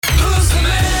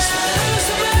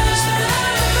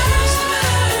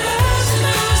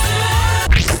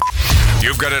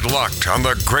got it locked on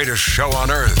the greatest show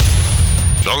on earth,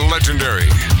 the Legendary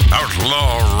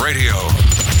Outlaw Radio.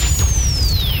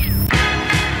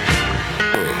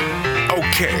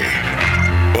 Okay,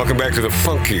 welcome back to the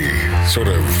funky, sort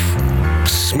of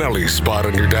smelly spot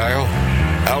on your dial.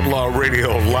 Outlaw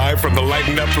Radio, live from the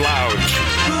Lighten Up Lounge.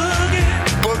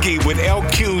 Boogie with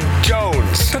L.Q.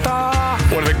 Jones. Ta-da!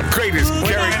 One of the greatest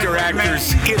character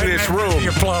actors in this room. The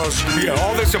applause. Yeah,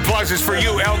 all this applause is for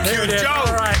you, L.Q. Jones.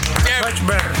 All right, much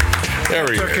better.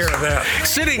 There he Took is. care of that.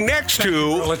 Sitting next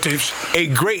to a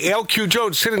great L.Q.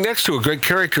 Jones, sitting next to a great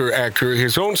character actor,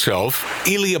 his own self,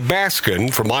 Elia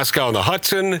Baskin from Moscow on the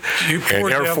Hudson, and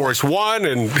Air Force One,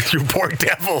 and You Poor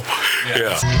Devil.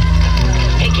 Yeah.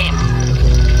 Hey, Kim.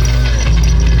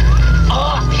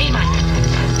 Oh, hey, man.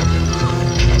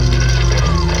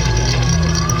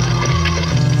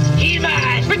 He's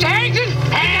mine. Mr. Harrington?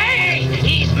 Hey,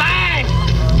 he's mine.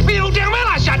 You know damn well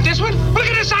I shot this one. Look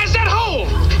at the size of that hole.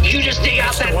 You just dig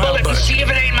out that bullet and see if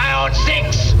it ain't my own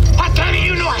six. What time do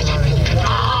you know I shot it?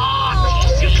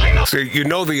 So you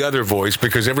know the other voice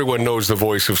because everyone knows the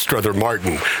voice of Strother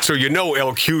Martin. So you know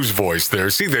LQ's voice there.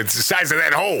 See the size of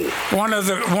that hole. One of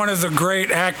the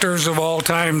great actors of all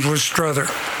times was Strother.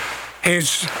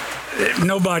 He's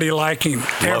nobody like him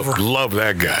ever. Love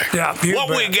that guy. Yeah.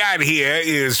 What we got here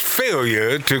is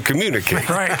failure to communicate.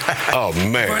 Right. Oh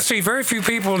man. Well, see, very few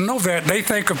people know that. They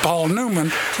think of Paul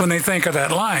Newman when they think of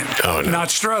that line. Oh, no. Not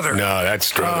Strother. No, that's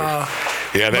Strother.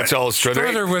 Yeah, that's all Strother.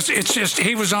 Strother was. It's just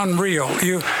he was unreal.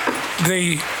 You're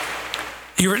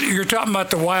talking about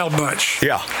the Wild Bunch.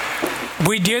 Yeah.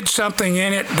 We did something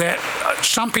in it that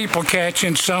some people catch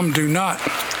and some do not.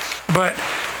 But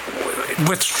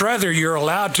with Strother, you're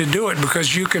allowed to do it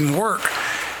because you can work.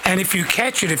 And if you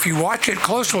catch it, if you watch it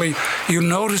closely, you'll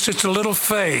notice it's a little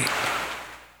fey.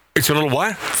 It's a little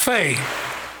what? Fey.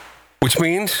 Which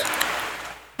means?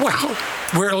 Well,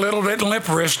 we're a little bit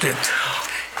lip-wristed.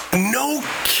 No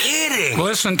kidding.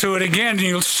 Listen to it again and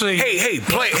you'll see. Hey,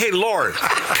 Lord,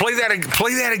 play that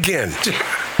again.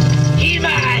 He's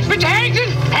mine. Mr. Harrington?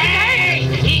 Hey,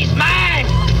 he's mine.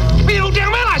 You know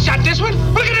damn well I shot this one.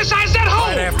 Look at the size of that hole.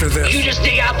 Right after this. You just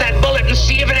dig out that bullet and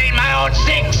see if it ain't my own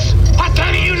six. What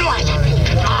time do you know I shot it?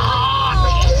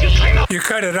 You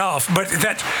cut it off, but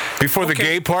that's... Before the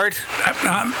gay part?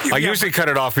 I usually cut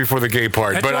it off before the gay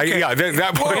part, but okay.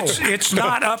 that was... It's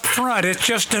not up front. It's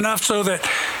just enough so that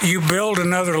you build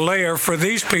another layer for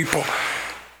these people.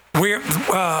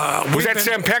 Was that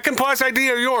Sam Peckinpah's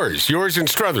idea or yours? Yours and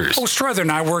Strother's? Oh, Strother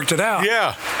and I worked it out.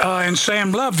 Yeah. And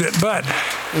Sam loved it, but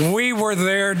we were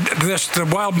there. The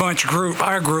Wild Bunch group,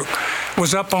 our group,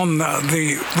 was up on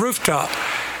the rooftop,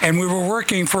 and we were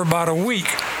working for about a week,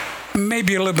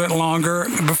 maybe a little bit longer,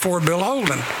 before Bill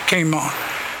Holden came on.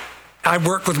 I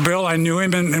worked with Bill. I knew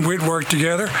him, and we'd worked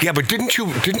together. Yeah, but didn't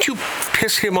you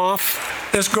piss him off?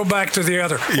 Let's go back to the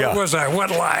other. Yeah. What was I? What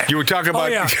lie? You were talking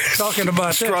about talking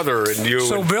about Strother and you.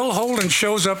 So Bill Holden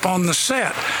shows up on the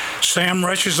set. Sam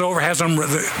rushes over, has him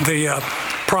the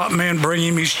prop man bring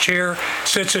him his chair,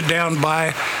 sits it down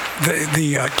by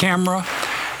the camera,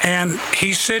 and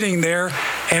he's sitting there,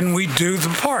 and we do the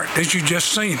part as you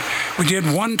just seen. We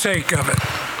did one take of it,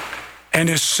 and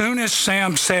as soon as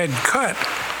Sam said cut,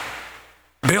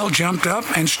 Bill jumped up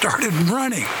and started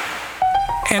running.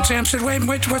 And Sam said, wait,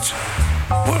 what's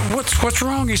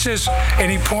wrong? He says,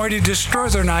 and he pointed to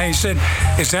Strother and I. He said,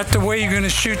 is that the way you're going to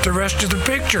shoot the rest of the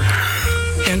picture?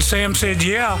 And Sam said,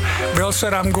 yeah. Bill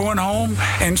said, I'm going home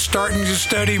and starting to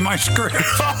study my script.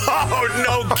 Oh,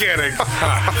 no kidding.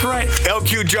 Right.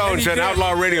 L.Q. Jones at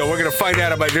Outlaw Radio. We're going to find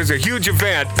out about it. There's a huge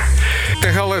event. What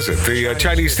the hell is it? The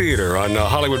Chinese Theater on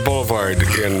Hollywood Boulevard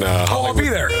in Hollywood. I'll be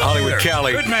there. Hollywood,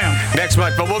 Cali. Good man. Next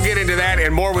month. But we'll get into that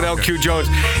and more with L.Q. Jones.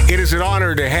 It is an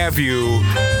honor to have you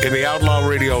in the Outlaw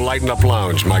Radio Lighten Up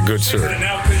Lounge, my good sir.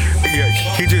 Yeah,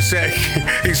 he just said,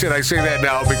 I say that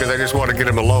now because I just want to get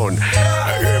him alone.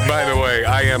 By the way,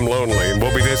 I am lonely, and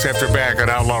we'll be this after back on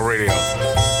Outlaw Radio.